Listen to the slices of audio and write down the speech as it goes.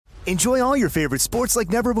Enjoy all your favorite sports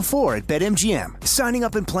like never before at BetMGM. Signing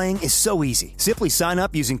up and playing is so easy. Simply sign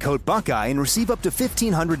up using code Buckeye and receive up to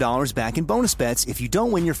 $1,500 back in bonus bets if you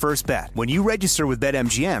don't win your first bet. When you register with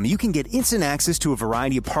BetMGM, you can get instant access to a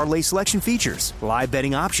variety of parlay selection features, live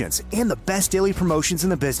betting options, and the best daily promotions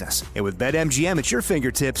in the business. And with BetMGM at your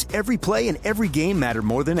fingertips, every play and every game matter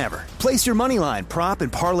more than ever. Place your moneyline, prop,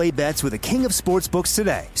 and parlay bets with the king of sportsbooks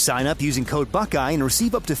today. Sign up using code Buckeye and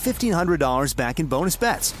receive up to $1,500 back in bonus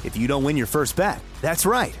bets if you don't win your first bet. That's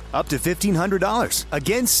right, up to $1,500.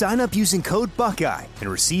 Again, sign up using code Buckeye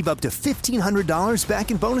and receive up to $1,500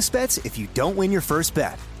 back in bonus bets if you don't win your first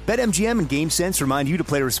bet. BetMGM and GameSense remind you to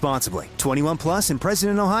play responsibly. 21 plus and present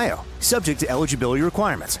in Ohio. Subject to eligibility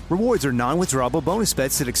requirements. Rewards are non-withdrawable bonus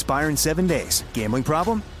bets that expire in 7 days. Gambling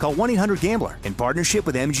problem? Call 1-800-GAMBLER in partnership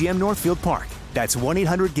with MGM Northfield Park. That's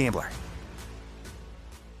 1-800-GAMBLER.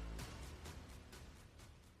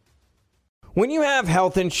 When you have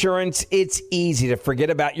health insurance, it's easy to forget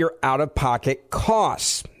about your out-of-pocket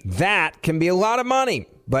costs. That can be a lot of money,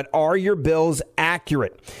 but are your bills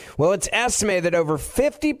accurate? Well, it's estimated that over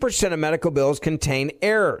 50% of medical bills contain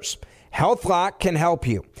errors. HealthLock can help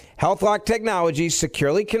you. HealthLock technology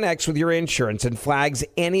securely connects with your insurance and flags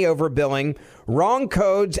any overbilling, wrong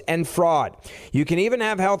codes, and fraud. You can even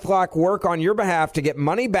have HealthLock work on your behalf to get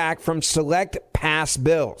money back from select past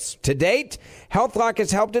bills. To date, HealthLock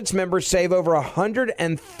has helped its members save over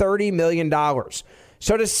 $130 million.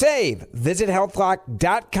 So to save, visit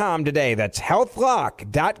healthlock.com today. That's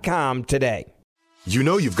healthlock.com today. You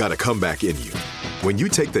know you've got a comeback in you. When you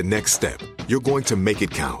take the next step, you're going to make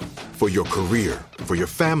it count for your career, for your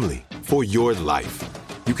family, for your life.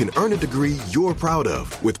 You can earn a degree you're proud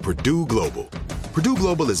of with Purdue Global. Purdue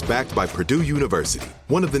Global is backed by Purdue University,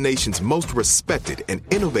 one of the nation's most respected and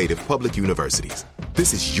innovative public universities.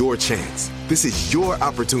 This is your chance. This is your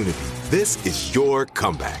opportunity. This is your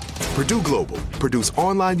comeback. Purdue Global, Purdue's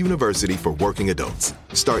online university for working adults.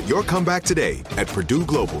 Start your comeback today at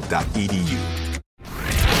purdueglobal.edu.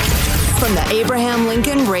 From the Abraham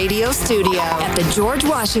Lincoln Radio Studio at the George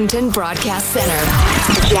Washington Broadcast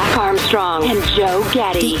Center, Jack Armstrong and Joe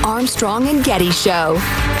Getty. The Armstrong and Getty Show.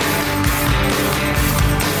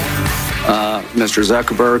 Mr.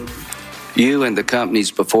 Zuckerberg, you and the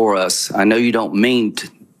companies before us, I know you don't mean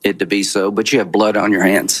it to be so, but you have blood on your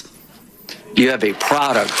hands. You have a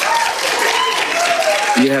product.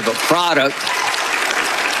 You have a product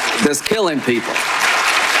that's killing people.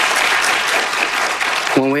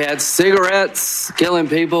 When we had cigarettes killing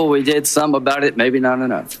people, we did some about it, maybe not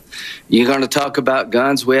enough. You're going to talk about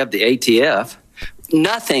guns, we have the ATF.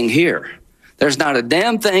 Nothing here. There's not a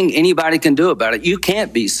damn thing anybody can do about it. You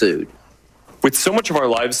can't be sued. With so much of our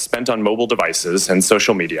lives spent on mobile devices and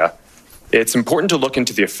social media, it's important to look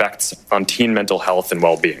into the effects on teen mental health and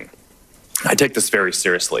well-being. I take this very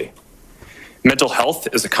seriously. Mental health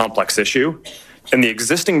is a complex issue, and the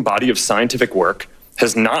existing body of scientific work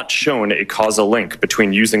has not shown a causal link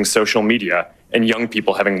between using social media and young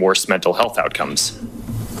people having worse mental health outcomes.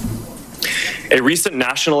 A recent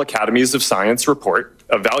National Academies of Science report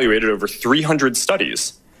evaluated over 300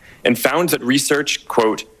 studies and found that research,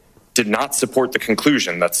 quote, did not support the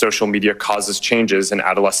conclusion that social media causes changes in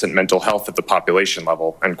adolescent mental health at the population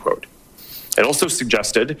level, end quote. It also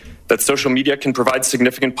suggested that social media can provide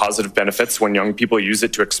significant positive benefits when young people use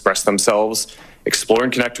it to express themselves, explore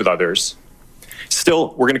and connect with others.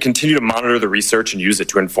 Still, we're going to continue to monitor the research and use it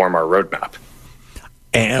to inform our roadmap.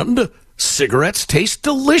 And cigarettes taste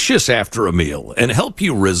delicious after a meal and help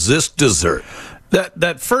you resist dessert.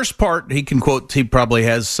 That first part he can quote. He probably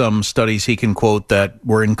has some studies he can quote that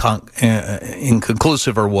were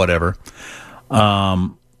inconclusive or whatever.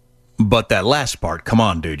 But that last part, come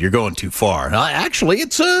on, dude, you're going too far. Actually,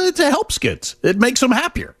 it's a help skits. It makes them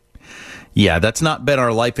happier. Yeah, that's not been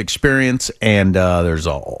our life experience, and there's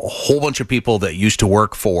a whole bunch of people that used to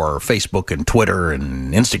work for Facebook and Twitter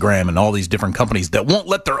and Instagram and all these different companies that won't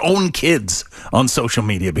let their own kids on social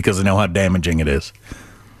media because they know how damaging it is.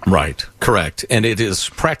 Right, correct. And it is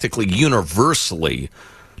practically universally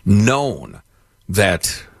known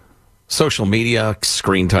that social media,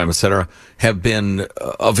 screen time, etc., have been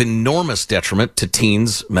of enormous detriment to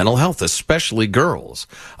teens' mental health, especially girls.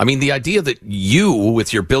 I mean, the idea that you,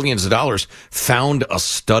 with your billions of dollars, found a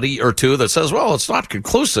study or two that says, well, it's not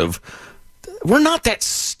conclusive. We're not that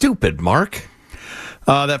stupid, Mark.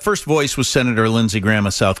 That first voice was Senator Lindsey Graham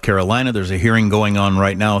of South Carolina. There's a hearing going on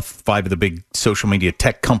right now with 5 of the big social media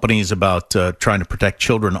tech companies about trying to protect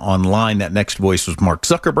children online. That next voice was Mark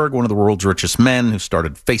Zuckerberg, one of the world's richest men who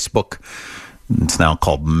started Facebook. It's now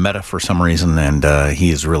called Meta for some reason, and he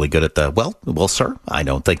is really good at the, well, sir, I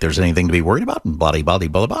don't think there's anything to be worried about, blah, blah, blah,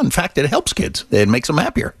 blah, blah. In fact, it helps kids. It makes them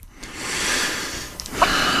happier.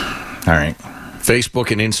 All right.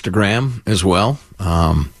 Facebook and Instagram as well.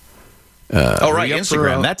 Right,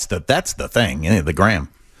 Instagram. That's the thing. The gram.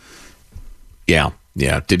 Yeah.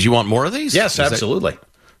 Did you want more of these? Yes, absolutely.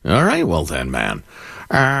 All right. Well then, man.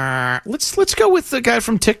 Let's go with the guy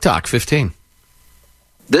from TikTok, 15.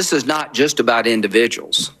 This is not just about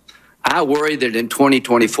individuals. I worry that in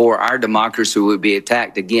 2024, our democracy will be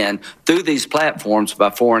attacked again through these platforms by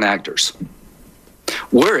foreign actors.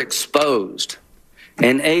 We're exposed,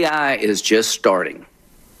 and AI is just starting.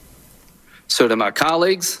 So to my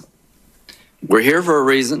colleagues, we're here for a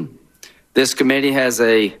reason. This committee has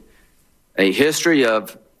a history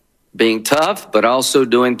of being tough, but also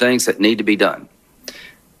doing things that need to be done.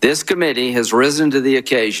 This committee has risen to the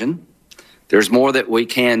occasion. There's more that we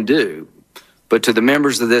can do. But to the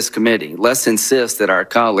members of this committee, let's insist that our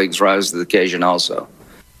colleagues rise to the occasion also.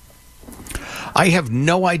 I have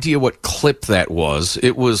no idea what clip that was.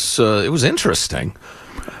 It was interesting.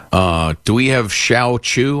 Do we have Xiao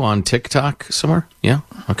Chu on TikTok somewhere? Yeah?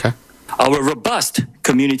 Okay. Our robust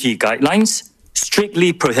community guidelines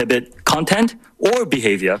strictly prohibit content or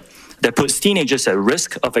behavior that puts teenagers at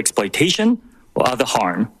risk of exploitation or other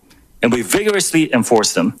harm, and we vigorously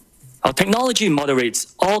enforce them. Our technology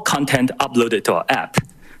moderates all content uploaded to our app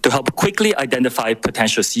to help quickly identify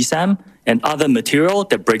potential CSAM and other material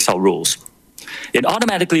that breaks our rules. It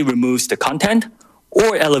automatically removes the content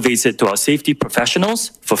or elevates it to our safety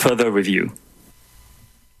professionals for further review.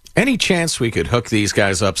 Any chance we could hook these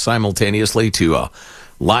guys up simultaneously to a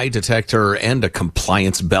lie detector and a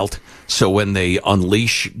compliance belt so when they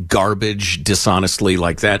unleash garbage dishonestly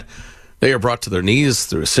like that, they are brought to their knees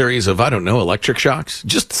through a series of, electric shocks?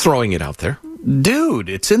 Just throwing it out there. Dude,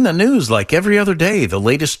 it's in the news like every other day. The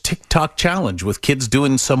latest TikTok challenge with kids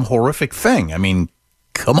doing some horrific thing. I mean,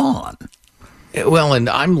 come on. Well, and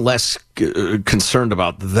I'm less concerned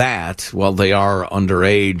about that. Well, they are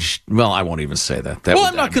underage. Well, I won't even say that.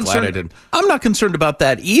 I'm not concerned. I'm not concerned about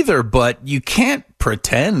that either, but you can't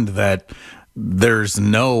pretend that there's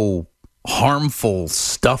no harmful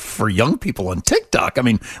stuff for young people on TikTok. I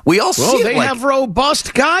mean, we all see it. They have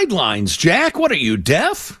robust guidelines, Jack. What are you,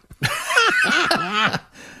 deaf?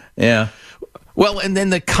 Yeah. Well, and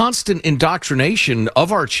then the constant indoctrination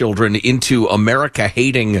of our children into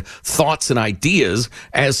America-hating thoughts and ideas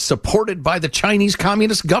as supported by the Chinese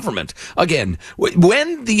Communist government. Again,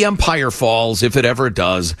 when the empire falls, if it ever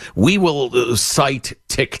does, we will cite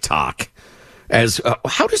TikTok as,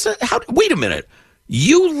 wait a minute.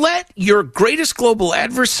 You let your greatest global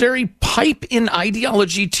adversary pipe in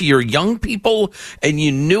ideology to your young people, and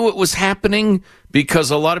you knew it was happening because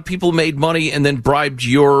a lot of people made money and then bribed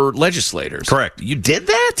your legislators. Correct. You did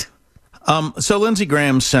that? So Lindsey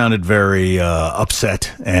Graham sounded very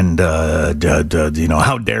upset and,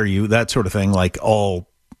 how dare you, that sort of thing, like all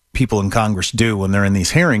people in Congress do when they're in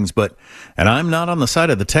these hearings. And I'm not on the side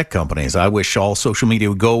of the tech companies. I wish all social media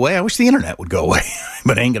would go away. I wish the internet would go away,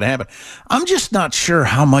 but it ain't going to happen. I'm just not sure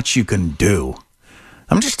how much you can do.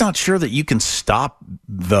 I'm just not sure that you can stop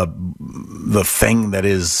the thing that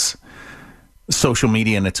is social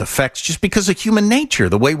media and its effects just because of human nature,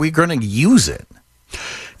 the way we're going to use it.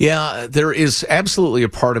 Yeah, there is absolutely a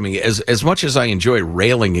part of me, as much as I enjoy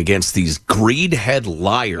railing against these greedhead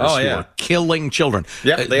liars who are killing children.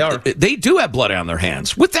 Yeah, they are. They do have blood on their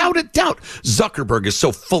hands, without a doubt. Zuckerberg is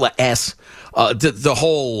so full of S. The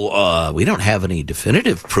whole, we don't have any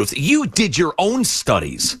definitive proof. You did your own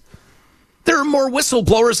studies. There are more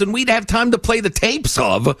whistleblowers than we'd have time to play the tapes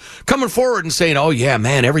of coming forward and saying, oh, yeah,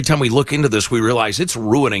 man, every time we look into this, we realize it's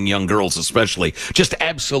ruining young girls especially. Just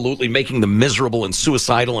absolutely making them miserable and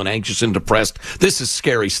suicidal and anxious and depressed. This is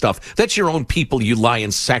scary stuff. That's your own people, you lying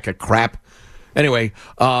sack of crap. Anyway,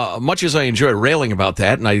 much as I enjoy railing about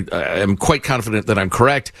that, and I am quite confident that I'm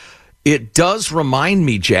correct, it does remind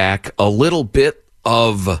me, Jack, a little bit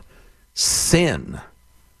of sin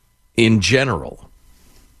in general.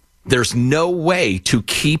 There's no way to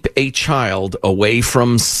keep a child away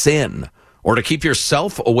from sin or to keep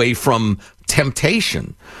yourself away from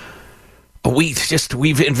temptation.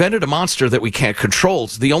 We've invented a monster that we can't control.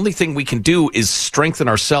 So the only thing we can do is strengthen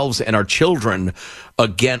ourselves and our children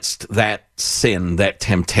against that sin, that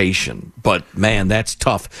temptation. But man, that's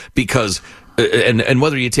tough because, and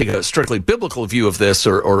whether you take a strictly biblical view of this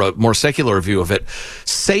or a more secular view of it,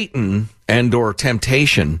 Satan and or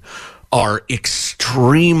temptation are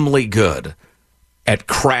extremely good at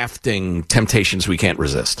crafting temptations we can't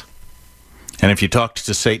resist. And if you talked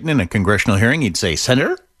to Satan in a congressional hearing, he'd say,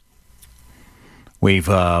 Senator, We've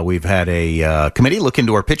had a committee look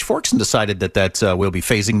into our pitchforks and decided that we'll be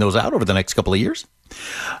phasing those out over the next couple of years.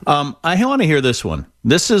 I want to hear this one.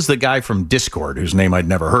 This is the guy from Discord, whose name I'd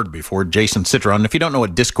never heard before, Jason Citron. If you don't know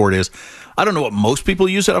what Discord is, I don't know what most people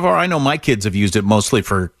use it for. I know my kids have used it mostly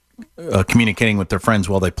for communicating with their friends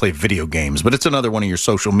while they play video games, but it's another one of your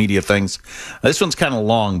social media things. This one's kind of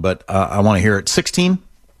long, but I want to hear it. 16?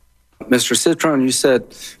 Mr. Citron, you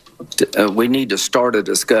said we need to start a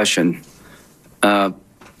discussion.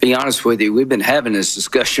 Be honest with you, we've been having this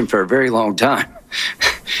discussion for a very long time.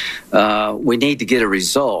 We need to get a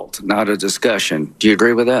result, not a discussion. Do you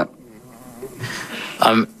agree with that?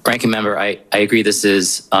 Ranking member, I agree this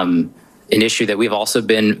is an issue that we've also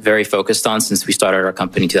been very focused on since we started our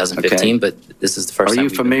company in 2015, but this is the first time. Are you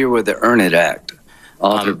familiar with the Earn It Act,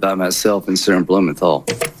 authored by myself and Senator Blumenthal?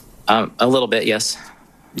 A little bit, yes.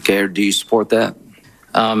 Okay, do you support that?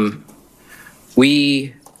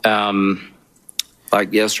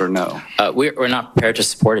 Like yes or no? We're not prepared to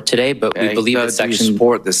support it today, but we believe that do you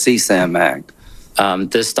support the CSAM Act?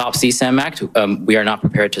 The Stop CSAM Act, we are not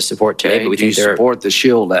prepared to support today, but we think do you support the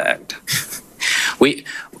SHIELD Act? We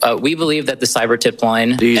believe that the cyber tip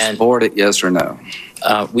line. Do you support it, yes or no?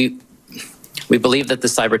 We believe that the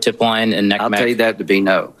cyber tip line and NCMEC. I'll tell you that to be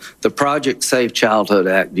no. The Project Safe Childhood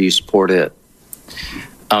Act, do you support it?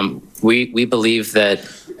 We believe that.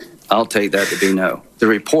 I'll take that to be no. The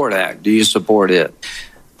Report Act, do you support it?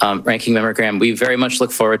 Ranking Member Graham, we very much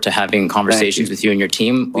look forward to having conversations with you and your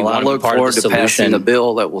team. Well, I look forward to passing a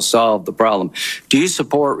bill that will solve the problem. Do you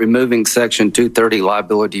support removing Section 230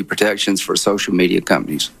 liability protections for social media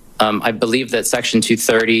companies? I believe that Section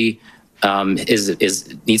 230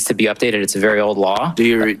 needs to be updated. It's a very old law. Do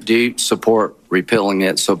you support repealing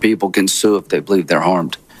it so people can sue if they believe they're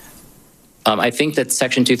harmed? I think that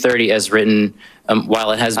Section 230, as written,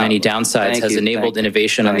 while it has many downsides, has enabled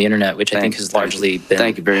innovation on the internet, which I think has largely been.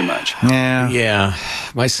 Thank you very much. Yeah.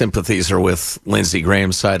 My sympathies are with Lindsey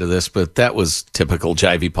Graham's side of this, but that was typical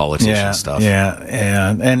jivey politician stuff. Yeah,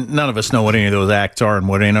 and none of us know what any of those acts are and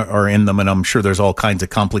what are in them, and I'm sure there's all kinds of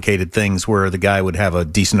complicated things where the guy would have a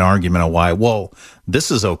decent argument on why, well, this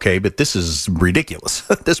is okay, but this is ridiculous,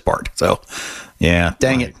 this part. So, yeah,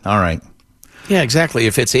 dang it. All right. Yeah, exactly.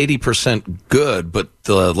 If it's 80% good, but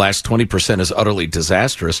the last 20% is utterly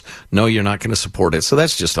disastrous, no, you're not going to support it. So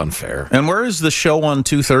that's just unfair. And where is the show on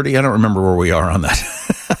 230? I don't remember where we are on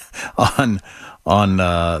that. on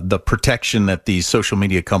the protection that these social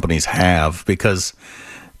media companies have, because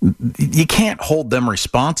you can't hold them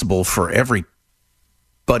responsible for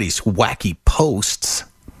everybody's wacky posts.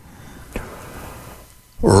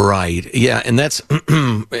 Right. Yeah. And that's,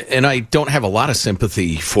 and I don't have a lot of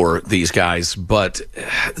sympathy for these guys, but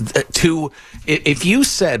if you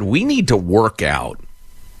said we need to work out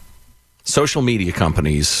social media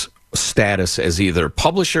companies' status as either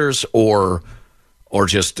publishers or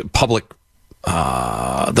just public,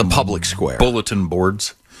 the public square. Bulletin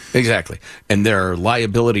boards. Exactly. And their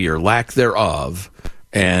liability or lack thereof,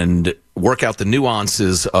 and work out the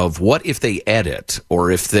nuances of what if they edit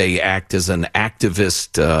or if they act as an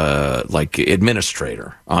activist, like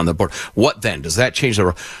administrator on the board. What then? Does that change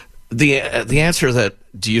the answer that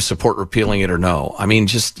do you support repealing it or no? I mean,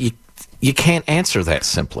 just you can't answer that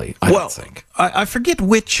simply. I don't think. I forget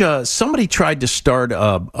which somebody tried to start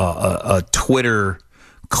a Twitter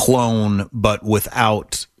clone, but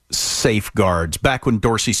without safeguards back when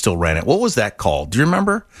Dorsey still ran it. What was that called? Do you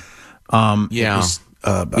remember? Yeah.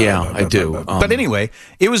 I do. But anyway,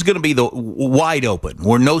 it was going to be the wide open,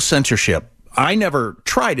 where no censorship. I never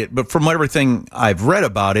tried it, but from everything I've read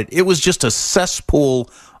about it, it was just a cesspool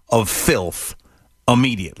of filth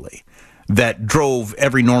immediately that drove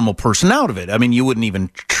every normal person out of it. I mean, you wouldn't even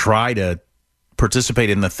try to participate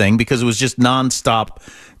in the thing because it was just nonstop,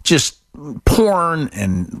 just porn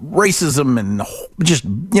and racism and just,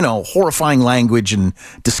 horrifying language and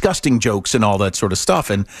disgusting jokes and all that sort of stuff.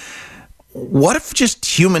 And what if just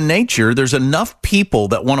human nature, there's enough people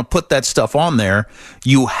that want to put that stuff on there,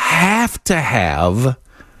 you have to have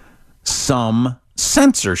some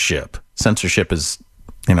censorship. Censorship is,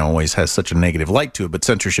 always has such a negative light to it, but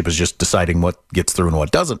censorship is just deciding what gets through and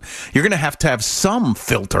what doesn't. You're going to have some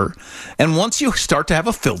filter, and once you start to have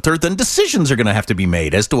a filter, then decisions are going to have to be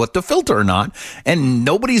made as to what to filter or not, and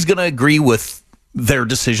nobody's going to agree with their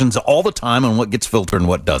decisions all the time on what gets filtered and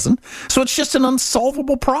what doesn't. So it's just an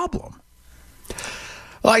unsolvable problem.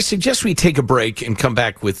 Well, I suggest we take a break and come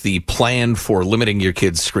back with the plan for limiting your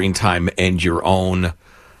kids' screen time and your own,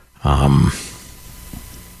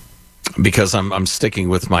 because I'm sticking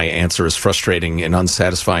with my answer, as frustrating and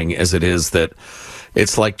unsatisfying as it is, that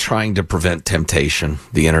it's like trying to prevent temptation,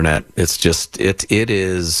 the internet. It's just, it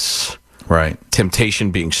is Right.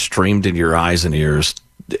 Temptation being streamed into your eyes and ears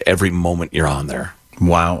every moment you're on there.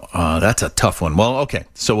 Wow, that's a tough one. Well, okay,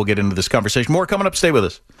 so we'll get into this conversation. More coming up. Stay with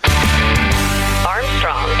us.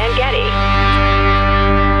 Armstrong and Getty.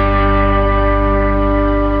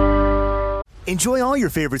 Enjoy all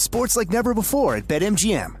your favorite sports like never before at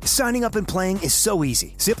BetMGM. Signing up and playing is so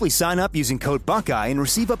easy. Simply sign up using code Buckeye and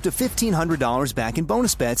receive up to $1,500 back in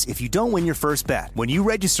bonus bets if you don't win your first bet. When you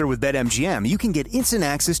register with BetMGM, you can get instant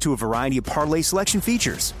access to a variety of parlay selection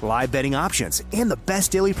features, live betting options, and the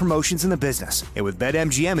best daily promotions in the business. And with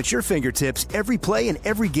BetMGM at your fingertips, every play and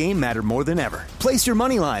every game matter more than ever. Place your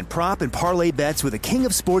moneyline, prop, and parlay bets with the king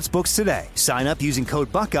of sportsbooks today. Sign up using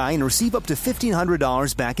code Buckeye and receive up to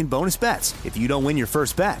 $1,500 back in bonus bets if you don't win your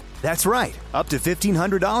first bet. That's right, up to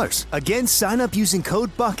 $1,500. Again, sign up using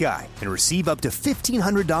code Buckeye and receive up to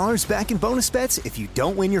 $1,500 back in bonus bets if you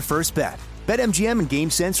don't win your first bet. BetMGM and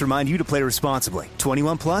GameSense remind you to play responsibly.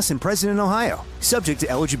 21 plus and present in Ohio. Subject to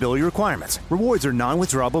eligibility requirements. Rewards are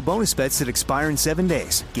non-withdrawable bonus bets that expire in 7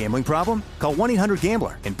 days. Gambling problem? Call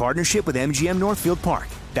 1-800-GAMBLER in partnership with MGM Northfield Park.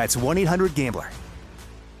 That's 1-800-GAMBLER.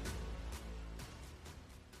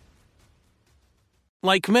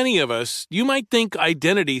 Like many of us, you might think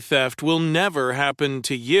identity theft will never happen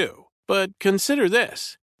to you. But consider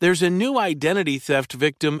this. There's a new identity theft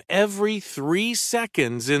victim every 3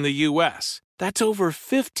 seconds in the U.S. That's over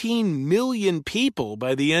 15 million people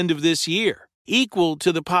by the end of this year, equal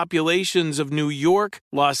to the populations of New York,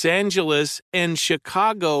 Los Angeles, and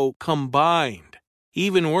Chicago combined.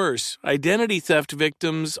 Even worse, identity theft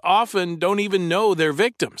victims often don't even know they're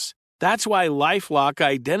victims. That's why LifeLock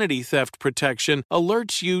Identity Theft Protection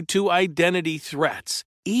alerts you to identity threats,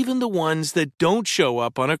 even the ones that don't show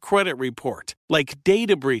up on a credit report, like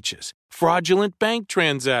data breaches, fraudulent bank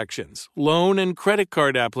transactions, loan and credit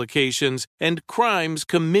card applications, and crimes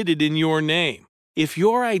committed in your name. If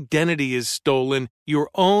your identity is stolen, your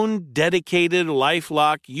own dedicated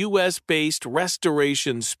LifeLock U.S.-based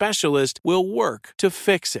restoration specialist will work to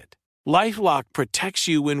fix it. LifeLock protects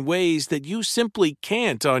you in ways that you simply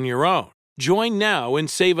can't on your own. Join now and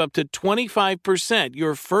save up to 25%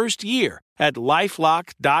 your first year at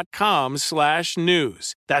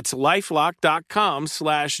LifeLock.com/news. That's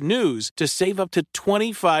LifeLock.com/news to save up to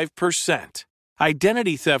 25%.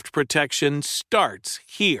 Identity theft protection starts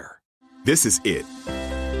here. This is it.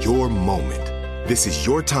 Your moment. This is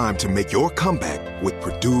your time to make your comeback with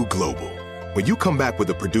Purdue Global. When you come back with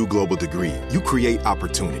a Purdue Global degree, you create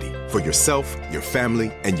opportunity for yourself, your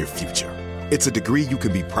family, and your future. It's a degree you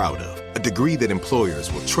can be proud of, a degree that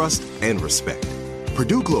employers will trust and respect.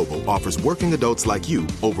 Purdue Global offers working adults like you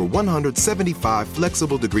over 175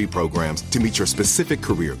 flexible degree programs to meet your specific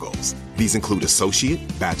career goals. These include associate,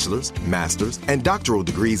 bachelor's, master's, and doctoral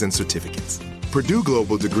degrees and certificates. Purdue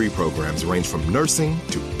Global degree programs range from nursing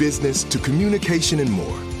to business to communication and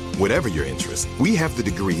more. Whatever your interest, we have the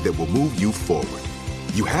degree that will move you forward.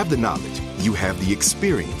 You have the knowledge, you have the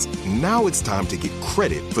experience. Now it's time to get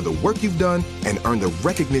credit for the work you've done and earn the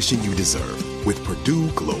recognition you deserve with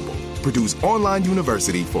Purdue Global, Purdue's online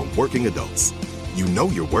university for working adults. You know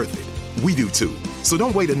you're worth it. We do too. So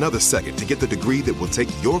don't wait another second to get the degree that will take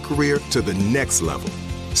your career to the next level.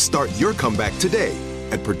 Start your comeback today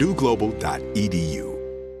at purdueglobal.edu.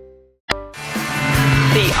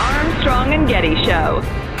 The Armstrong and Getty Show.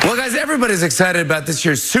 Well, guys, everybody's excited about this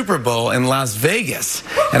year's Super Bowl in Las Vegas.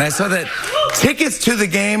 And I saw that tickets to the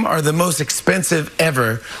game are the most expensive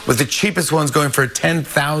ever, with the cheapest ones going for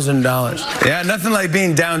 $10,000. Yeah, nothing like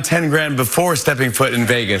being down 10 grand before stepping foot in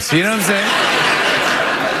Vegas. You know what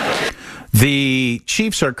I'm saying? The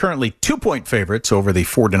Chiefs are currently 2-point favorites over the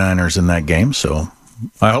 49ers in that game. So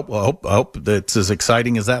I hope that's as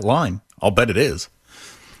exciting as that line. I'll bet it is.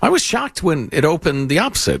 I was shocked when it opened the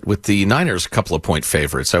opposite with the Niners a couple of point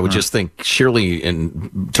favorites. I would just think surely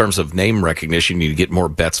in terms of name recognition, you'd get more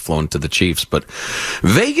bets flown to the Chiefs. But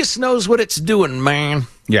Vegas knows what it's doing, man.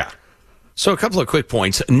 Yeah. So a couple of quick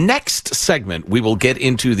points. Next segment, we will get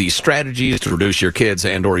into the strategies to reduce your kids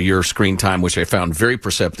and or your screen time, which I found very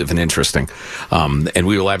perceptive and interesting. And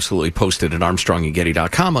we will absolutely post it at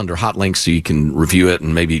ArmstrongandGetty.com under hot links so you can review it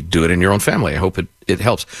and maybe do it in your own family. I hope it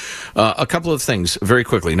helps. A couple of things very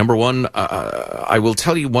quickly. Number one, I will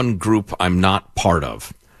tell you one group I'm not part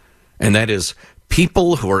of, and that is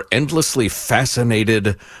people who are endlessly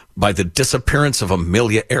fascinated by the disappearance of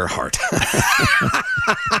Amelia Earhart.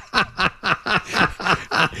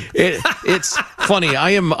 It's funny. I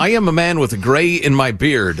am a man with a gray in my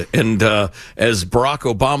beard, and as Barack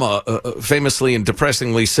Obama famously and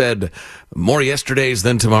depressingly said, more yesterdays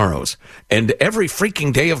than tomorrows. And every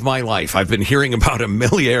freaking day of my life, I've been hearing about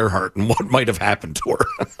Amelia Earhart and what might have happened to her.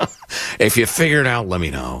 If you figure it out, let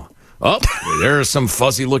me know. Oh, there are some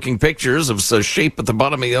fuzzy-looking pictures of a shape at the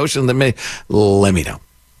bottom of the ocean that may... Let me know.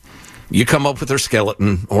 You come up with her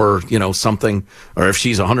skeleton or, something, or if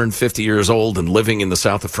she's 150 years old and living in the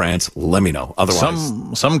south of France, let me know.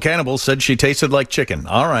 Otherwise... Some cannibals said she tasted like chicken.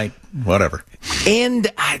 All right, whatever.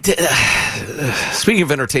 And speaking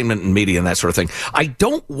of entertainment and media and that sort of thing, I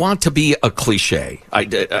don't want to be a cliche.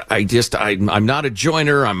 I'm not a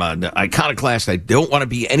joiner. I'm an iconoclast. I don't want to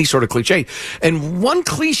be any sort of cliche. And one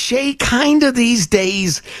cliche kind of these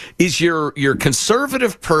days is your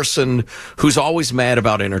conservative person who's always mad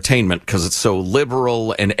about entertainment because it's so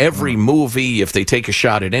liberal, and every movie, if they take a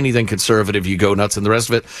shot at anything conservative, you go nuts and the rest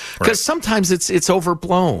of it. Because sometimes it's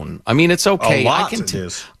overblown. I mean, it's okay. A lot it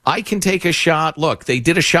is. I can take a shot. Look, they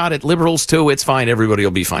did a shot at liberals too. It's fine. Everybody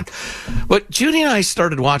will be fine. But Judy and I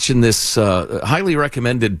started watching this highly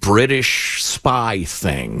recommended British spy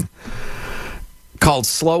thing called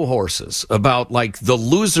Slow Horses, about like the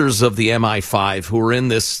losers of the MI5 who are in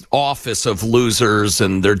this office of losers,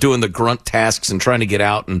 and they're doing the grunt tasks and trying to get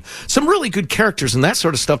out, and some really good characters and that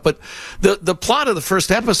sort of stuff. But the plot of the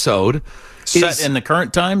first episode set in the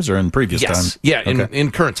current times or in previous times? Yeah,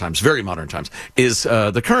 in current times, very modern times. Is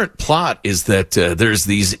the current plot is that there's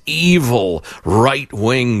these evil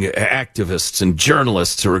right-wing activists and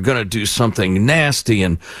journalists who are going to do something nasty,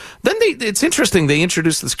 and then it's interesting, they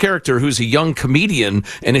introduce this character who's a young comedian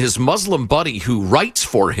and his Muslim buddy who writes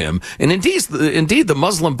for him, and indeed the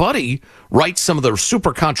Muslim buddy writes some of the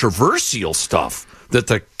super controversial stuff that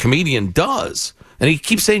the comedian does. And he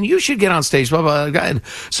keeps saying, you should get on stage, blah, blah, blah. And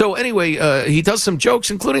so anyway, he does some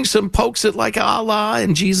jokes, including some pokes at like Allah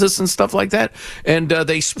and Jesus and stuff like that. And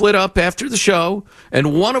they split up after the show.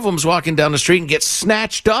 And one of them's walking down the street and gets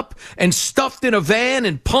snatched up and stuffed in a van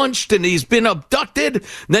and punched, and he's been abducted. And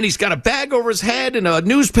then he's got a bag over his head and a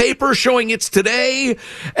newspaper showing it's today.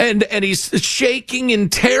 And he's shaking in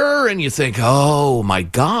terror. And you think, oh, my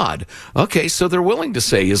God. Okay, so they're willing to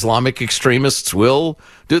say Islamic extremists will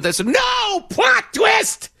do this. No! Plot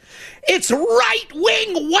twist! It's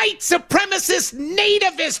right-wing, white supremacist,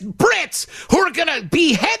 nativist Brits who are going to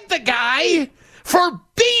behead the guy for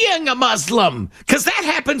being a Muslim, because that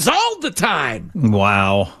happens all the time.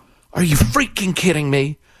 Wow. Are you freaking kidding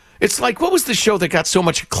me? It's like, what was the show that got so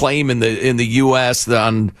much acclaim in the U.S.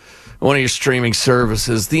 on one of your streaming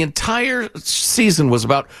services? The entire season was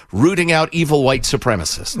about rooting out evil white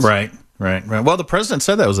supremacists. Right. Well, the president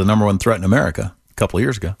said that was the number one threat in America a couple of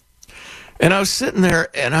years ago. And I was sitting there,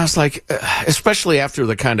 and I was like, especially after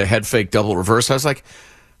the kind of head fake double reverse, I was like,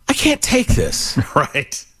 I can't take this.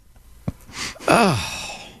 Right.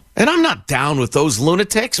 And I'm not down with those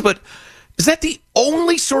lunatics, but is that the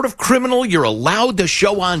only sort of criminal you're allowed to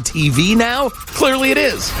show on TV now? Clearly it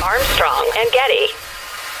is. Armstrong and Getty.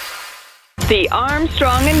 The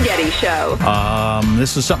Armstrong and Getty Show.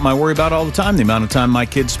 This is something I worry about all the time, the amount of time my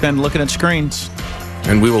kids spend looking at screens.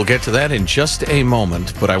 And we will get to that in just a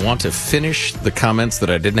moment, but I want to finish the comments that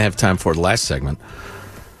I didn't have time for the last segment.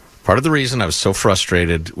 Part of the reason I was so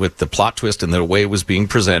frustrated with the plot twist and the way it was being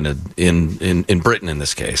presented in Britain in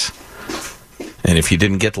this case, and if you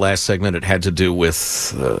didn't get the last segment, it had to do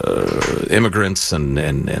with immigrants and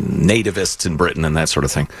nativists in Britain and that sort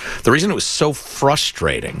of thing. The reason it was so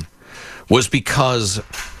frustrating was because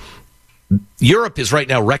Europe is right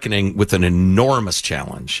now reckoning with an enormous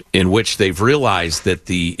challenge in which they've realized that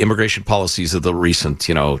the immigration policies of the recent,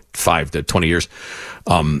 5 to 20 years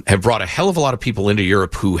have brought a hell of a lot of people into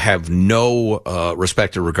Europe who have no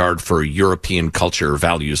respect or regard for European culture,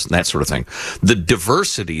 values, and that sort of thing. The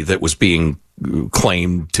diversity that was being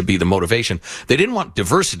claimed to be the motivation, they didn't want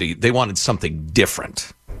diversity, they wanted something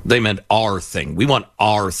different. They meant our thing. We want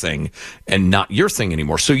our thing and not your thing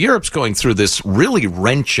anymore. So Europe's going through this really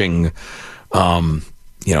wrenching,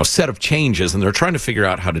 set of changes, and they're trying to figure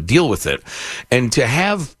out how to deal with it. And to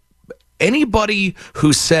have anybody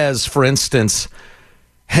who says, for instance,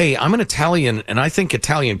 hey, I'm an Italian and I think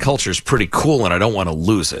Italian culture is pretty cool and I don't want to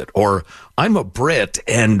lose it. Or I'm a Brit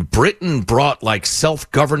and Britain brought like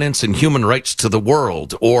self-governance and human rights to the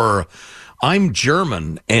world. Or I'm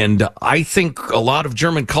German, and I think a lot of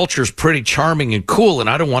German culture is pretty charming and cool, and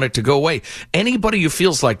I don't want it to go away. Anybody who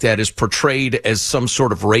feels like that is portrayed as some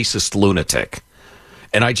sort of racist lunatic.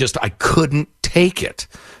 And I couldn't take it.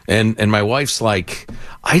 And my wife's like,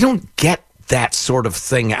 I don't get that sort of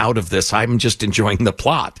thing out of this. I'm just enjoying the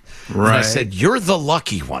plot. Right. And I said, you're the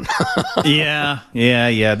lucky one. Yeah.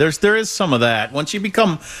 There is some of that. Once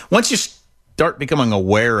you start becoming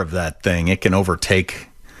aware of that thing, it can overtake.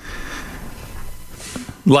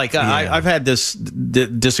 Like, yeah. I've had this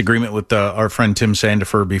disagreement with our friend Tim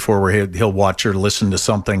Sandifer before, where he'll watch or listen to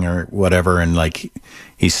something or whatever, and like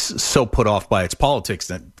he's so put off by its politics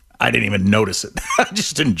that I didn't even notice it. I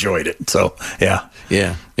just enjoyed it. So, yeah.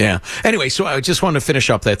 Yeah. Anyway, so I just wanted to finish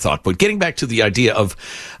up that thought. But getting back to the idea of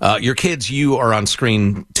your kids, you are on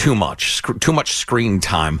screen too much screen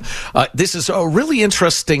time. This is a really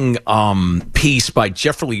interesting piece by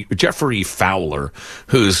Jeffrey Fowler,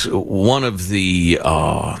 who's one of the,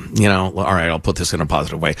 all right, I'll put this in a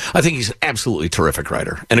positive way. I think he's an absolutely terrific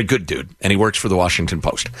writer and a good dude, and he works for the Washington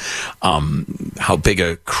Post. How big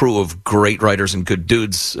a crew of great writers and good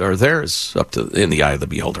dudes are there is up to in the eye of the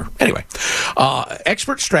beholder. Anyway,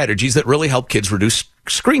 expert strategies that really help kids reduce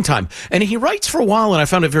screen time. And he writes for a while, and I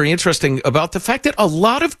found it very interesting, about the fact that a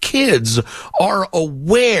lot of kids are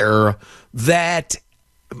aware that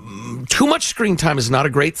too much screen time is not a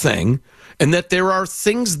great thing, and that there are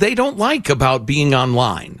things they don't like about being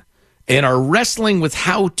online, and are wrestling with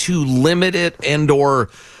how to limit it and or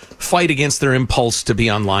fight against their impulse to be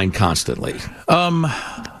online constantly.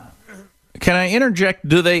 Can I interject?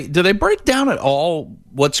 Do they break down at all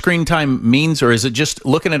what screen time means, or is it just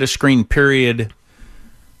looking at a screen period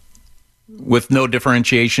with no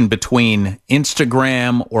differentiation between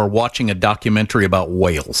Instagram or watching a documentary about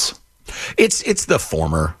whales? It's the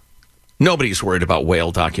former. Nobody's worried about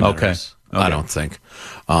whale documentaries. Okay. I don't think.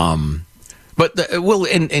 But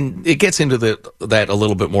and it gets into that a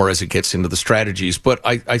little bit more as it gets into the strategies. But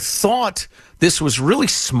I thought this was really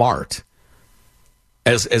smart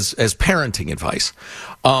as parenting advice.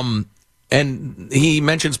 And he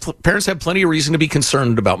mentions parents have plenty of reason to be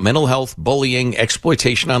concerned about mental health, bullying,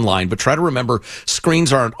 exploitation online, but try to remember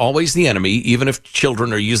screens aren't always the enemy, even if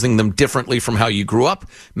children are using them differently from how you grew up.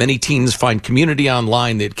 Many teens find community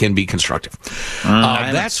online that can be constructive.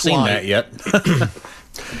 I haven't seen that yet.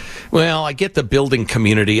 Well, I get the building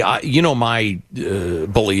community. My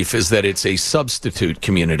belief is that it's a substitute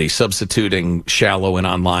community, substituting shallow and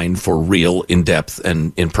online for real, in-depth,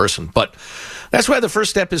 and in-person. But that's why the first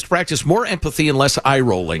step is to practice more empathy and less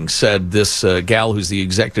eye-rolling, said this gal who's the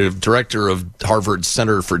executive director of Harvard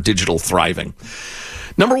Center for Digital Thriving.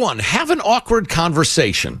 Number one, have an awkward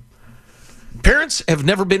conversation. Parents have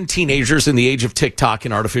never been teenagers in the age of TikTok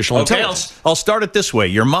and artificial intelligence. I'll start it this way.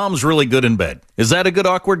 Your mom's really good in bed. Is that a good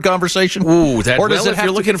awkward conversation? Ooh, that, or does it if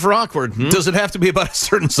you're looking for awkward. Does it have to be about a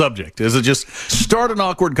certain subject? Is it just start an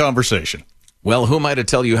awkward conversation? Well, who am I to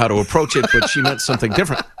tell you how to approach it, but she meant something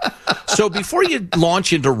different. So before you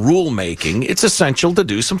launch into rule-making, it's essential to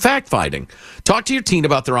do some fact-finding. Talk to your teen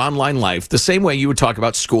about their online life the same way you would talk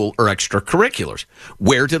about school or extracurriculars.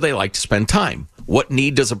 Where do they like to spend time? What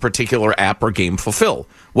need does a particular app or game fulfill?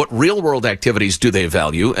 What real-world activities do they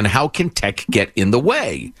value, and how can tech get in the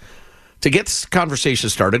way? To get this conversation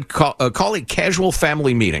started, call a casual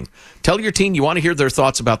family meeting. Tell your teen you want to hear their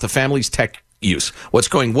thoughts about the family's tech use, what's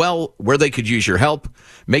going well, where they could use your help.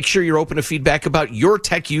 Make sure you're open to feedback about your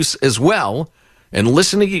tech use as well, and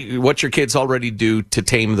listen to what your kids already do to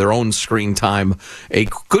tame their own screen time. A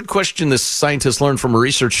good question this scientist learned from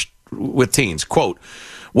research with teens, quote,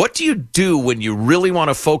 what do you do when you really want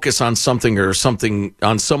to focus on something or something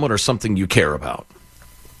on someone or something you care about?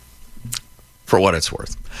 For what it's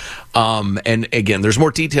worth. And again, there's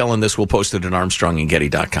more detail on this. We'll post it at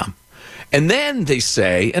armstrongandgetty.com. And then they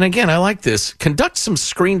say, and again, I like this, conduct some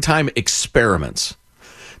screen time experiments.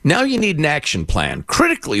 Now you need an action plan.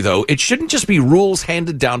 Critically, though, it shouldn't just be rules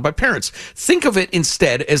handed down by parents. Think of it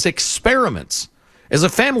instead as experiments. As a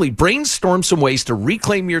family, brainstorm some ways to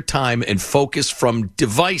reclaim your time and focus from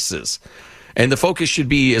devices. And the focus should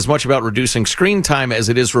be as much about reducing screen time as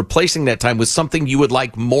it is replacing that time with something you would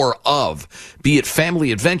like more of, be it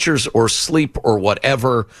family adventures or sleep or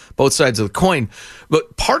whatever, both sides of the coin.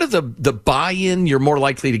 But part of the buy-in you're more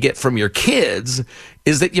likely to get from your kids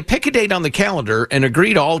is that you pick a date on the calendar and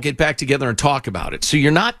agree to all get back together and talk about it. So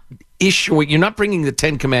you're not bringing the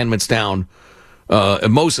 10 Commandments down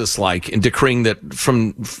Moses-like and decreeing that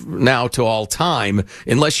from now to all time,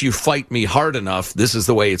 unless you fight me hard enough, this is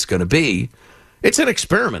the way it's going to be. It's an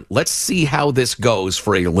experiment. Let's see how this goes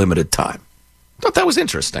for a limited time. Thought that was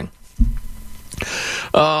interesting.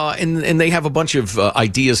 And they have a bunch of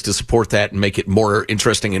ideas to support that and make it more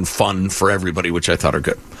interesting and fun for everybody, which I thought are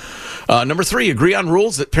good. Number 3, agree on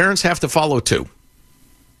rules that parents have to follow too.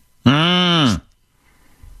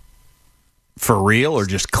 For real, or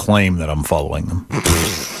just claim that I'm following them?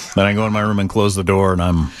 Then I go in my room and close the door, and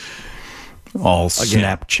I'm all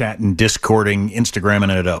Snapchatting, Discording,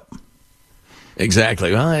 Instagramming it up.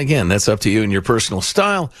 Exactly. Well, again, that's up to you and your personal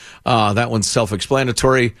style. That one's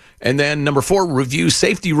self-explanatory. And then number 4, review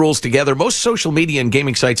safety rules together. Most social media and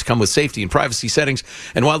gaming sites come with safety and privacy settings.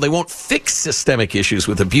 And while they won't fix systemic issues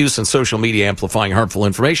with abuse and social media amplifying harmful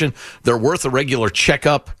information, they're worth a regular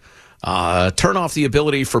checkup. Turn off the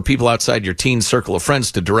ability for people outside your teen circle of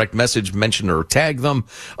friends to direct message, mention, or tag them.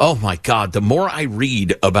 Oh, my God. The more I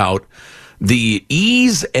read about the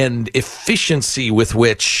ease and efficiency with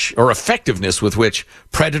which, or effectiveness with which,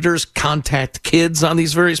 predators contact kids on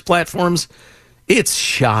these various platforms, it's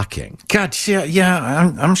shocking. God,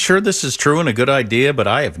 yeah. I'm sure this is true and a good idea, but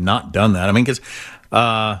I have not done that. I mean, because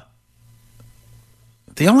the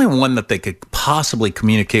only one that they could possibly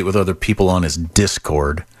communicate with other people on is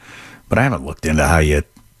Discord, but I haven't looked into how you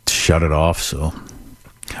shut it off. So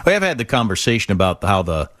we have had the conversation about how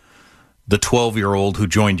the 12-year-old who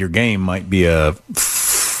joined your game might be a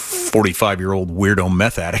 45-year-old weirdo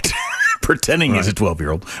meth addict pretending he's a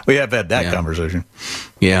 12-year-old. We have had that conversation.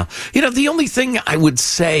 Yeah. The only thing I would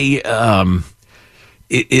say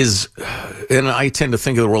is, and I tend to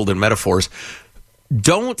think of the world in metaphors,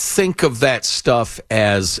 don't think of that stuff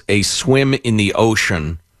as a swim in the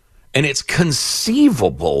ocean, and it's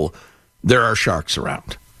conceivable there are sharks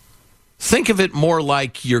around. Think of it more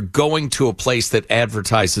like you're going to a place that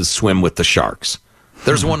advertises swim with the sharks.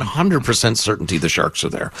 There's 100% certainty the sharks are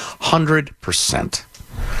there. 100%.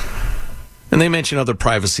 And they mention other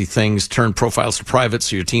privacy things. Turn profiles to private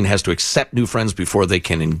so your teen has to accept new friends before they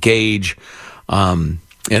can engage. And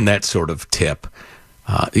that sort of tip.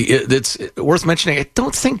 It's worth mentioning. I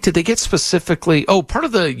don't think, did they get specifically... Oh, part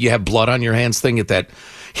of the you have blood on your hands thing at that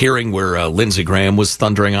hearing where Lindsey Graham was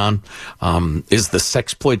thundering on is the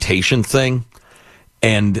sexploitation thing.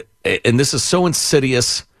 And this is so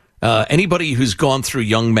insidious. Anybody who's gone through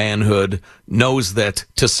young manhood knows that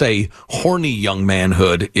to say horny young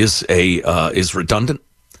manhood is redundant.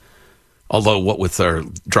 Although what with our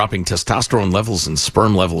dropping testosterone levels and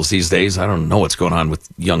sperm levels these days, I don't know what's going on with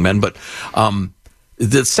young men, but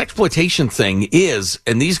the sexploitation thing is,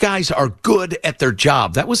 and these guys are good at their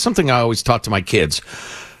job. That was something I always taught to my kids.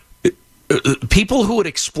 People who would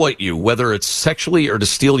exploit you, whether it's sexually or to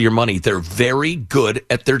steal your money, they're very good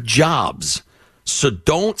at their jobs. So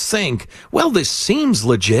don't think, well, this seems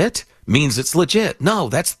legit, means it's legit. No,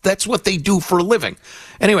 that's what they do for a living.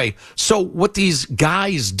 Anyway, so what these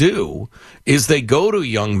guys do is they go to a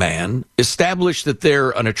young man, establish that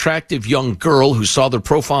they're an attractive young girl who saw their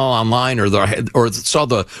profile online or saw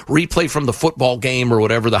the replay from the football game or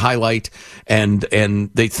whatever, the highlight, and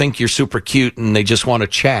they think you're super cute and they just want to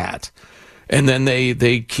chat. And then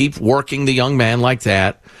they keep working the young man like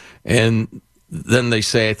that, and then they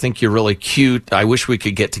say, I think you're really cute. I wish we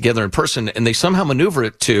could get together in person. And they somehow maneuver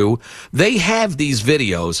it to, they have these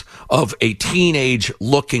videos of a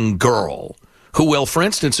teenage-looking girl who will, for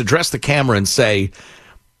instance, address the camera and say,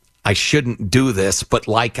 I shouldn't do this, but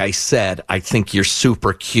like I said, I think you're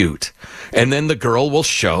super cute. And then the girl will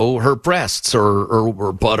show her breasts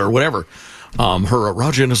or butt or whatever, her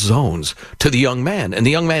erogenous zones to the young man. And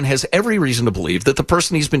the young man has every reason to believe that the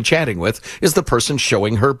person he's been chatting with is the person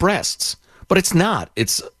showing her breasts. But it's not.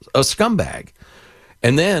 It's a scumbag.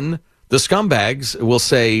 And then the scumbags will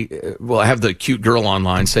say, well, have the cute girl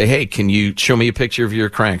online say, hey, can you show me a picture of your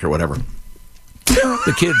crank or whatever?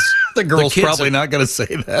 The girl's probably not going to say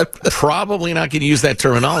that. Probably not going to use that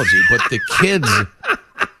terminology. But the kids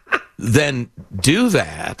then do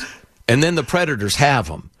that, and then the predators have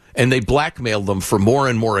them. And they blackmail them for more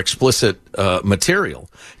and more explicit material,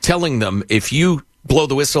 telling them if you blow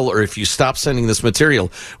the whistle or if you stop sending this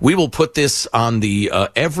material, we will put this on the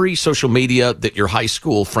every social media that your high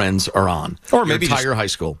school friends are on, or maybe your entire high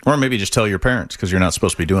school, or maybe just tell your parents because you're not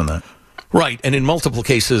supposed to be doing that. Right, and in multiple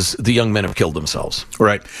cases, the young men have killed themselves.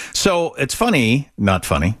 Right. So it's funny, not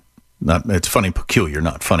funny, it's funny, peculiar,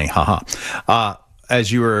 not funny. Haha.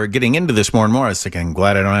 As you were getting into this more and more, I was thinking, I'm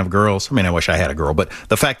glad I don't have girls. I mean, I wish I had a girl, but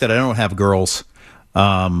the fact that I don't have girls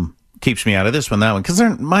keeps me out of this one, that one, because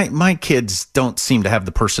my kids don't seem to have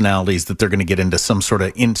the personalities that they're going to get into some sort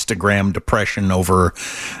of Instagram depression over,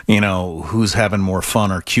 who's having more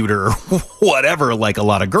fun or cuter or whatever, like a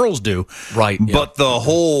lot of girls do. Right. Yeah. But the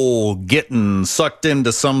whole getting sucked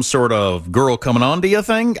into some sort of girl coming on to you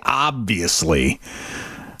thing, obviously,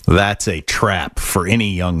 that's a trap for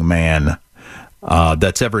any young man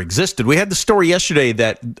that's ever existed. We had the story yesterday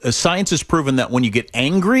that science has proven that when you get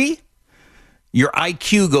angry, your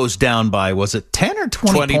IQ goes down by, was it 10 or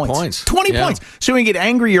 20 points? 20 points. So when you get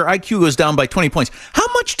angry, your IQ goes down by 20 points. How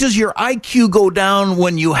much does your IQ go down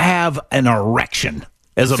when you have an erection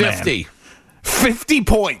as a 50. man? 50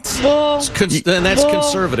 points. Then that's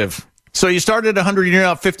conservative. So you started at 100, you're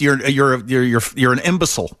now 50. You're an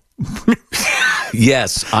imbecile.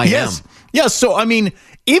 Yes, I am. Yes. So I mean,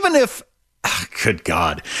 even if, good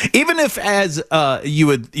God, even if as you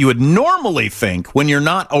would normally think when you're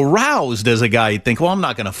not aroused as a guy, you'd think, well, I'm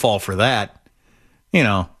not going to fall for that.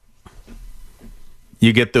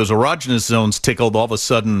 you get those erogenous zones tickled, all of a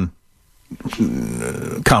sudden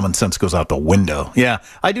common sense goes out the window. Yeah,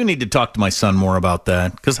 I do need to talk to my son more about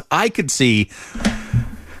that, because I could see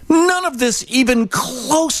none of this even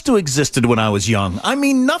close to existed when I was young. I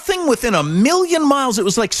mean, nothing within a million miles. It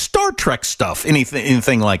was like Star Trek stuff,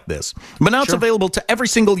 anything like this. But now it's available to every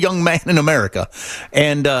single young man in America.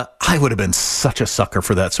 And I would have been such a sucker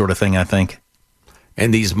for that sort of thing, I think.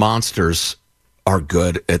 And these monsters are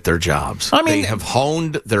good at their jobs. I mean, they have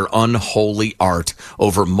honed their unholy art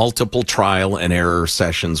over multiple trial and error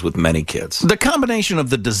sessions with many kids. The combination of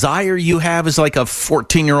the desire you have as like a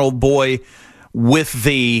 14-year-old boy with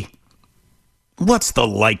what's the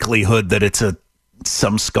likelihood that it's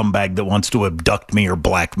some scumbag that wants to abduct me or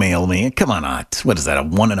blackmail me? Come on, what is that, a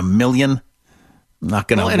 1 in a million? I'm not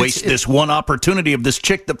going to waste this one opportunity of this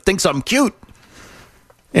chick that thinks I'm cute.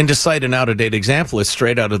 And to cite an out-of-date example, it's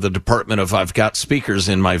straight out of the Department of I've got speakers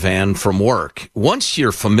in my van from work. Once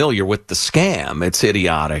you're familiar with the scam, it's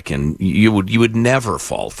idiotic, and you would never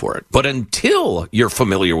fall for it. But until you're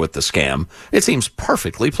familiar with the scam, it seems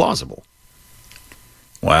perfectly plausible.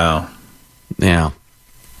 Wow. Yeah.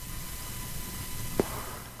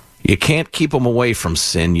 You can't keep them away from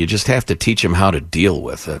sin. You just have to teach them how to deal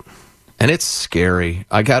with it. And it's scary.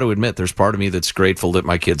 I got to admit, there's part of me that's grateful that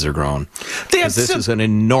my kids are grown. Because this is an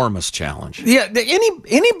enormous challenge. Yeah,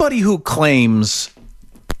 anybody who claims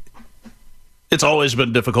it's always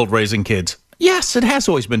been difficult raising kids. Yes, it has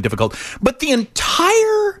always been difficult. But the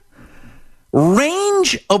entire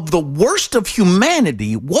range of the worst of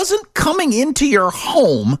humanity wasn't coming into your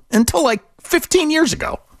home until like 15 years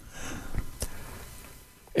ago.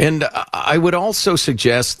 And I would also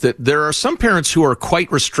suggest that there are some parents who are quite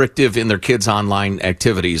restrictive in their kids' online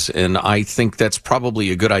activities, and I think that's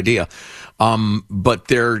probably a good idea. But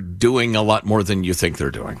they're doing a lot more than you think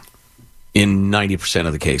they're doing in 90%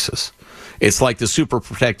 of the cases. It's like the super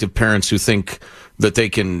protective parents who think that they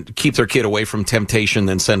can keep their kid away from temptation,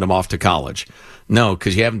 then send them off to college. No,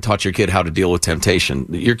 because you haven't taught your kid how to deal with temptation.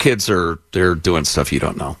 Your kids they're doing stuff you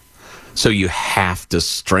don't know. So you have to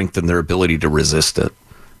strengthen their ability to resist it.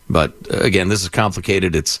 But again, this is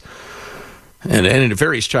complicated. And it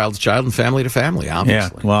varies child to child and family to family,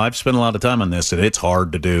 obviously. Yeah, well, I've spent a lot of time on this, and it's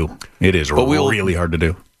hard to do. It is really hard to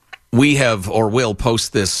do. We have, or will,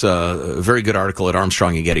 post this very good article at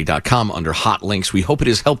ArmstrongandGetty.com under hot links. We hope it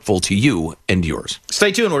is helpful to you and yours.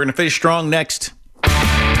 Stay tuned. We're going to finish strong next.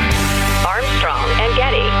 Armstrong and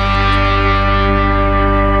Getty.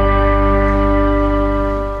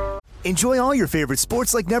 Enjoy all your favorite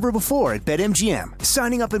sports like never before at BetMGM.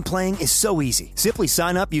 Signing up and playing is so easy. Simply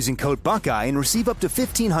sign up using code Buckeye and receive up to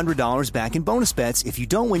 $1,500 back in bonus bets if you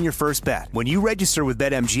don't win your first bet. When you register with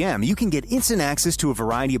BetMGM, you can get instant access to a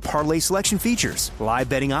variety of parlay selection features, live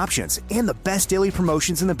betting options, and the best daily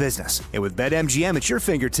promotions in the business. And with BetMGM at your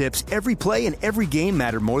fingertips, every play and every game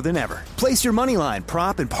matter more than ever. Place your moneyline,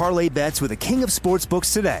 prop, and parlay bets with the king of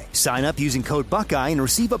sportsbooks today. Sign up using code Buckeye and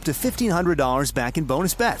receive up to $1,500 back in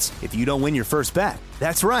bonus bets if you don't win your first bet.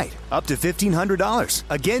 That's right, up to $1,500.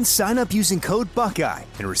 Again, sign up using code Buckeye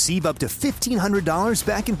and receive up to $1,500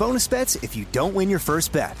 back in bonus bets if you don't win your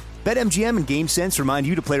first bet. BetMGM and GameSense remind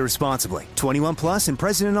you to play responsibly. 21 plus and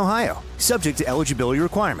present in Ohio. Subject to eligibility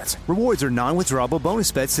requirements. Rewards are non-withdrawable bonus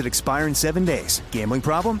bets that expire in 7 days. Gambling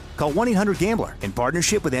problem? Call 1-800-GAMBLER in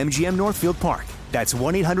partnership with MGM Northfield Park. That's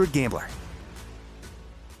 1-800-GAMBLER.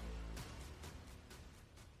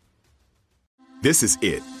 This is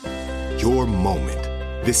it. Your moment.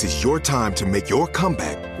 This is your time to make your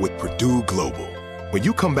comeback with Purdue Global. When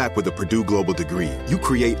you come back with a Purdue Global degree, you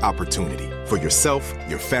create opportunity for yourself,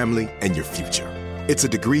 your family, and your future. It's a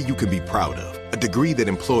degree you can be proud of, a degree that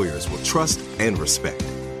employers will trust and respect.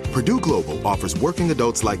 Purdue Global offers working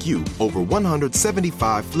adults like you over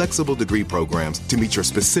 175 flexible degree programs to meet your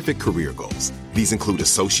specific career goals. These include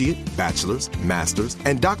associate, bachelor's, master's,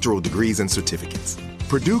 and doctoral degrees and certificates.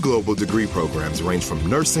 Purdue Global degree programs range from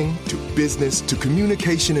nursing to business to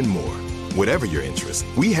communication and more. Whatever your interest,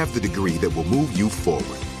 we have the degree that will move you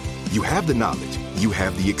forward. You have the knowledge, you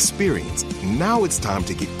have the experience. Now it's time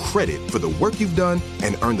to get credit for the work you've done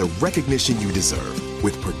and earn the recognition you deserve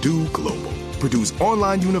with Purdue Global, Purdue's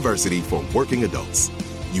online university for working adults.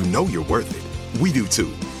 You know you're worth it. We do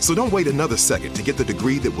too. So don't wait another second to get the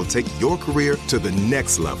degree that will take your career to the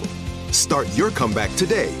next level. Start your comeback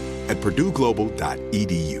today at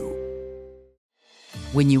PurdueGlobal.edu.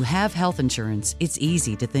 When you have health insurance, it's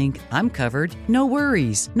easy to think, I'm covered, no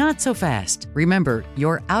worries. Not so fast. Remember,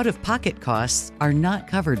 your out-of-pocket costs are not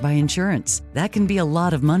covered by insurance. That can be a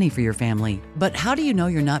lot of money for your family. But how do you know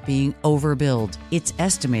you're not being overbilled? It's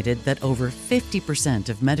estimated that over 50%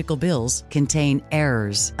 of medical bills contain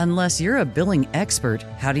errors. Unless you're a billing expert,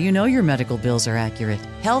 how do you know your medical bills are accurate?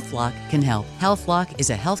 HealthLock can help. HealthLock is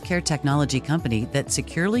a healthcare technology company that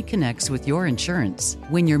securely connects with your insurance.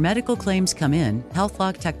 When your medical claims come in, HealthLock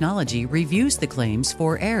technology reviews the claims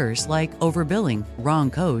for errors like overbilling, wrong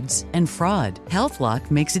codes, and fraud. HealthLock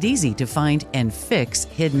makes it easy to find and fix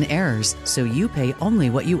hidden errors so you pay only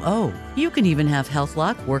what you owe. You can even have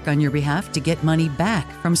HealthLock work on your behalf to get money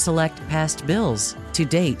back from select past bills. To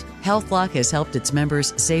date, HealthLock has helped its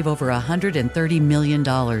members save over $130 million.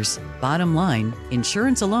 Bottom line,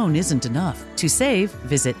 insurance alone isn't enough. To save,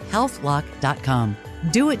 visit healthlock.com.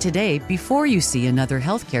 Do it today before you see another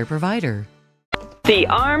healthcare provider. The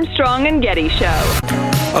Armstrong and Getty Show.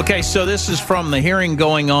 Okay, so this is from the hearing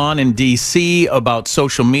going on in D.C. about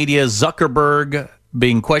social media. Zuckerberg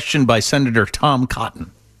being questioned by Senator Tom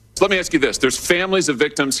Cotton. So let me ask you this. There's families of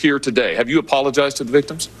victims here today. Have you apologized to the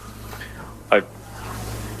victims?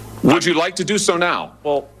 Would you like to do so now?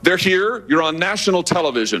 Well, they're here. You're on national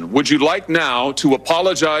television. Would you like now to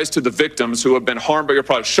apologize to the victims who have been harmed by your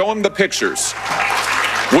product? Show them the pictures.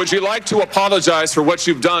 Would you like to apologize for what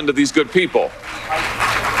you've done to these good people? I'm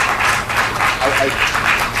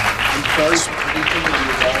sorry for everything that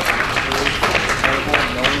you've all been through. It's terrible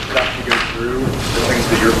knowing you have to go through the things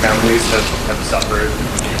that your families have suffered.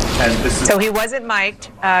 And this is so he wasn't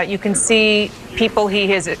mic'd. You can see people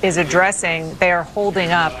he is addressing. They are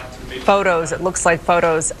holding up photos. It looks like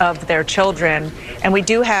photos of their children. And we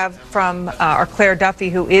do have from our Claire Duffy,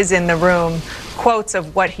 who is in the room, quotes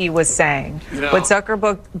of what he was saying. What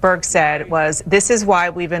Zuckerberg said was, this is why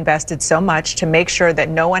we've invested so much to make sure that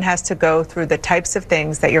no one has to go through the types of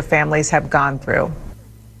things that your families have gone through.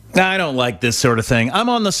 I don't like this sort of thing. I'm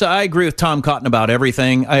on the side. I agree with Tom Cotton about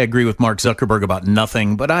everything. I agree with Mark Zuckerberg about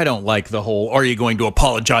nothing, but I don't like the whole, are you going to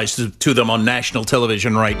apologize to them on national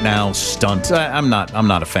television right now stunt. I'm not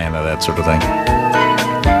a fan of that sort of thing.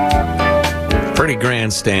 Pretty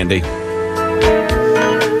grandstandy.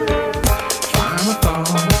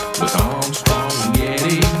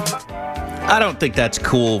 I don't think that's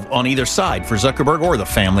cool on either side for Zuckerberg or the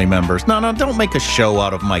family members. No, don't make a show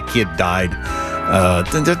out of my kid died.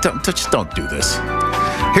 Just don't do this.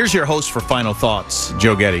 Here's your host for Final Thoughts,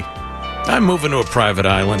 Joe Getty. I'm moving to a private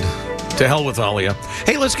island. To hell with all of you.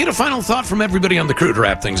 Hey, let's get a final thought from everybody on the crew to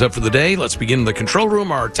wrap things up for the day. Let's begin in the control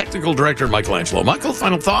room. Our technical director, Michelangelo. Michael,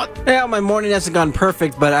 final thought? Yeah, my morning hasn't gone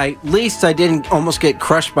perfect, but at least I didn't almost get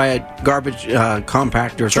crushed by a garbage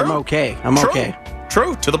compactor, so I'm okay. Okay.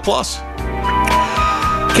 True, to the plus.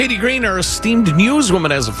 Katie Green, our esteemed newswoman,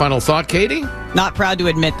 has a final thought. Katie? Not proud to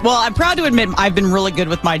admit. Well, I'm proud to admit I've been really good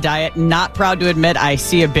with my diet. Not proud to admit I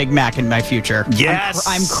see a Big Mac in my future. Yes.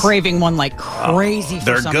 I'm craving one like crazy for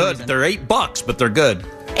they're some good. reason. They're $8, but they're good.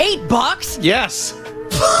 $8? Yes.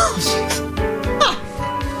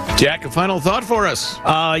 Jack, a final thought for us.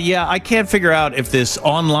 Yeah, I can't figure out if this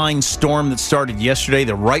online storm that started yesterday,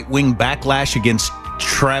 the right-wing backlash against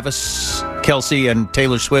Travis Kelce and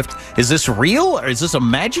Taylor Swift, is this real or is this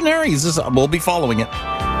imaginary? We'll be following it.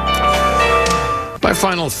 My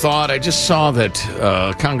final thought, I just saw that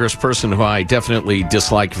a congressperson who I definitely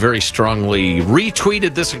dislike very strongly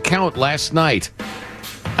retweeted this account last night.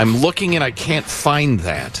 I'm looking and I can't find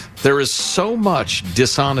that. There is so much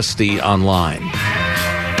dishonesty online.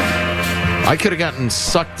 I could have gotten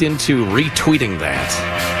sucked into retweeting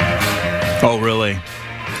that. Oh, really?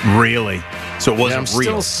 Really? So it wasn't I'm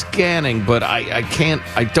real. Still scanning, but I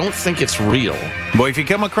don't think it's real. Boy, if you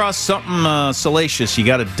come across something salacious, you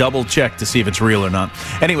got to double check to see if it's real or not.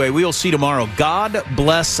 Anyway, we'll see tomorrow. God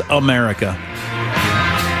bless America.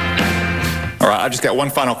 All right, I just got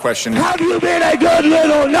one final question. Have you been a good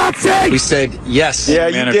little Nazi? We said yes. Yeah,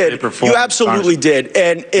 you did. You absolutely did.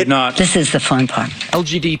 And it not. This is the fun part.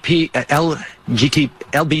 LBT.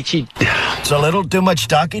 It's a little too much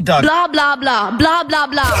talky-talk. Blah, blah, blah, blah, blah,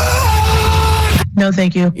 blah. No,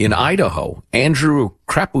 thank you. In Idaho, Andrew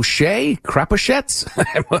Crapuchet?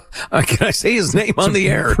 Can I say his name on the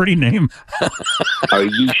air? Pretty name. Are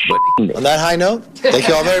you shitting? On that high note, thank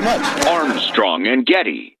you all very much. Armstrong and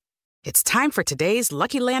Getty. It's time for today's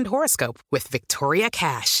Lucky Land horoscope with Victoria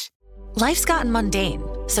Cash. Life's gotten mundane,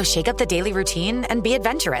 so shake up the daily routine and be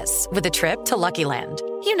adventurous with a trip to Lucky Land.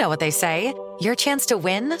 You know what they say, your chance to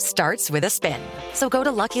win starts with a spin. So go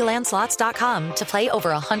to LuckyLandSlots.com to play over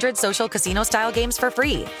 100 social casino-style games for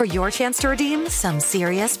free for your chance to redeem some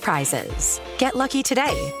serious prizes. Get lucky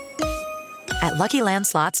today at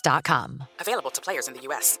LuckyLandSlots.com. Available to players in the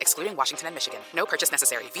U.S., excluding Washington and Michigan. No purchase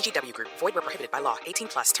necessary. VGW Group. Void where prohibited by law.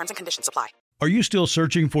 18+. Terms and conditions apply. Are you still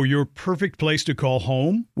searching for your perfect place to call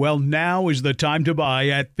home? Well, now is the time to buy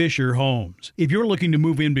at Fisher Homes. If you're looking to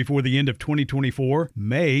move in before the end of 2024,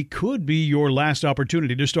 May could be your last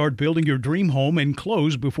opportunity to start building your dream home and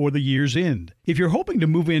close before the year's end. If you're hoping to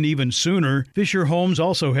move in even sooner, Fisher Homes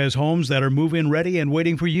also has homes that are move-in ready and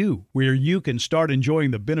waiting for you, where you can start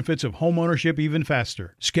enjoying the benefits of homeownership even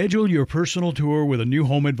faster. Schedule your personal tour with a new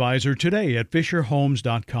home advisor today at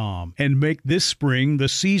FisherHomes.com and make this spring the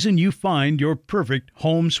season you find your perfect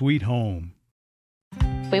home sweet home.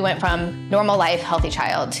 We went from normal life, healthy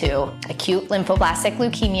child to acute lymphoblastic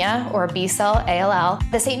leukemia, or B-cell ALL.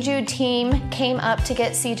 The St. Jude team came up to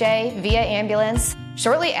get CJ via ambulance.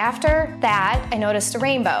 Shortly after that, I noticed a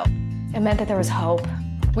rainbow. It meant that there was hope.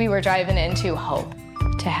 We were driving into hope.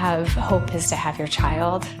 To have hope is to have your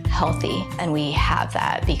child healthy, and we have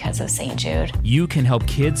that because of St. Jude. You can help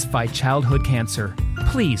kids fight childhood cancer.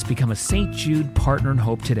 Please become a St. Jude Partner in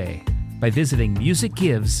Hope today by visiting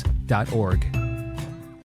musicgives.org.